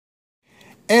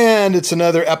And it's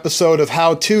another episode of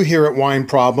How To here at Wine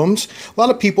Problems. A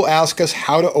lot of people ask us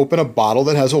how to open a bottle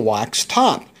that has a wax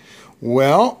top.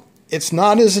 Well, it's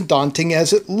not as daunting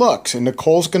as it looks, and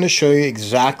Nicole's going to show you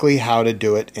exactly how to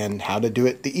do it and how to do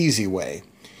it the easy way.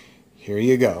 Here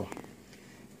you go.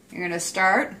 You're going to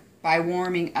start by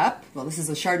warming up. Well, this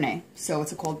is a Chardonnay, so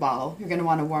it's a cold bottle. You're going to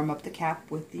want to warm up the cap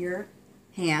with your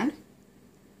hand.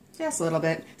 Just a little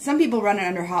bit. Some people run it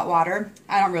under hot water.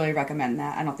 I don't really recommend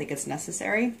that. I don't think it's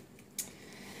necessary.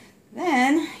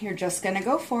 Then you're just going to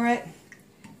go for it.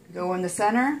 Go in the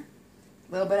center,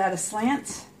 a little bit at a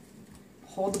slant.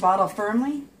 Hold the bottle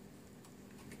firmly.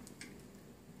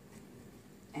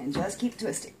 And just keep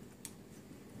twisting.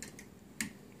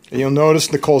 And you'll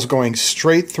notice Nicole's going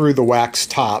straight through the wax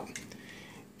top.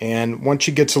 And once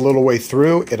she gets a little way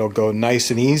through, it'll go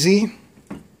nice and easy.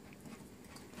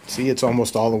 See, it's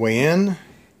almost all the way in.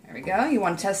 There we go. You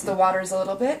want to test the waters a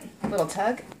little bit. A little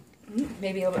tug.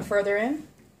 Maybe a little bit further in.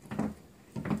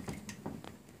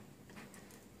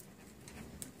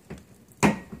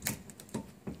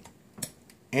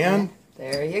 And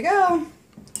there you go.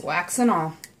 Wax and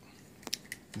all.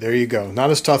 There you go. Not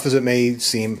as tough as it may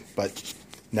seem, but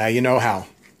now you know how.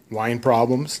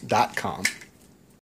 Wineproblems.com